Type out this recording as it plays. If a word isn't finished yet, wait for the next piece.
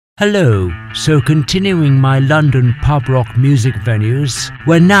Hello, so continuing my London pub rock music venues,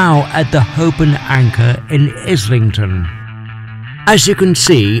 we're now at the Thehope&Anchor in Islington. As you can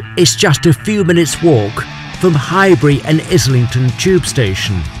see, it's just a few minutes walk from Highbury and Islington tube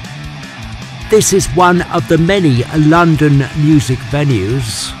station. This is one of the many London music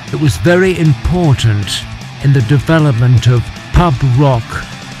venues that was very important in the development of pub rock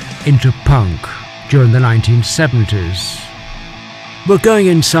into punk during the 1970s. We're going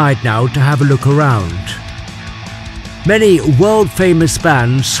inside now to have a look around. Many world-famous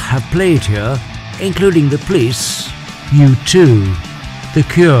bands have played here, including The Police, U2, The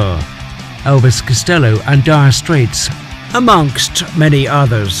Cure, Elvis Costello and Dire Straits, amongst many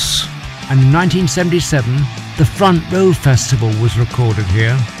others. And in 1977, the Front Row Festival was recorded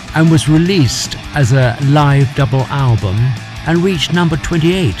here and was released as a live double album and reached number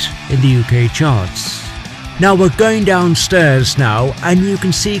 28 in the UK charts. Now we're going downstairs now, and you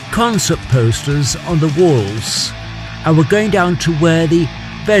can see concert posters on the walls, and we're going down to where the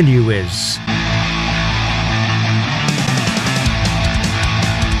venue is.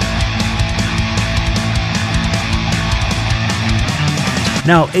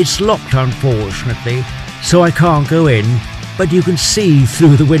 Now it's locked, unfortunately, so I can't go in, but you can see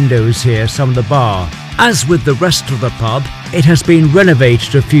through the windows here some of the bar. As with the rest of the pub, it has been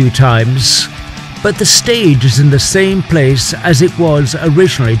renovated a few times, but the stage is in the same place as it was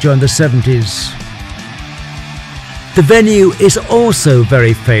originally during the 70s. The venue is also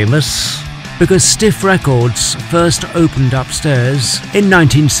very famous because Stiff Records first opened upstairs in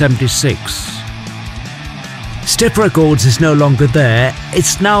 1976. Stiff Records is no longer there,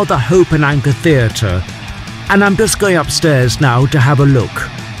 it's now the Thehope&Anchor Theatre, and I'm just going upstairs now to have a look,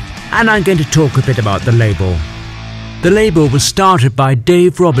 and I'm going to talk a bit about the label. The label was started by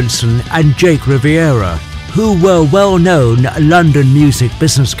Dave Robinson and Jake Riviera, who were well-known London music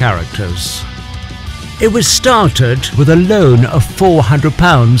business characters. It was started with a loan of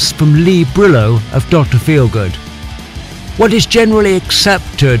 £400 from Lee Brillo of Dr. Feelgood. What is generally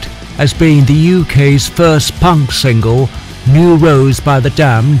accepted as being the UK's first punk single, New Rose by the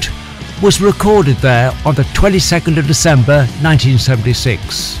Damned, was recorded there on the 22nd of December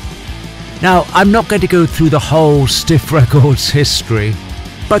 1976. Now, I'm not going to go through the whole Stiff Records history,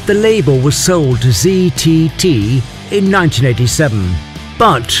 but the label was sold to ZTT in 1987.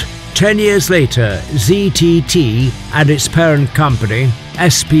 But 10 years later, ZTT and its parent company,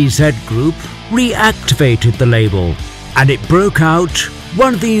 SPZ Group, reactivated the label, and it broke out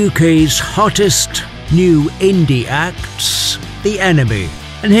one of the UK's hottest new indie acts, The Enemy.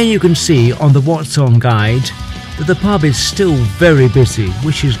 And here you can see on the What's On guide that the pub is still very busy,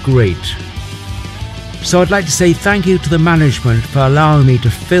 which is great. So I'd like to say thank you to the management for allowing me to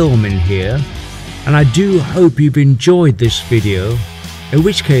film in here, and I do hope you've enjoyed this video, in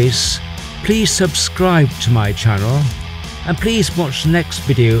which case please subscribe to my channel and please watch the next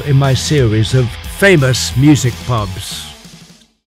video in my series of famous music pubs.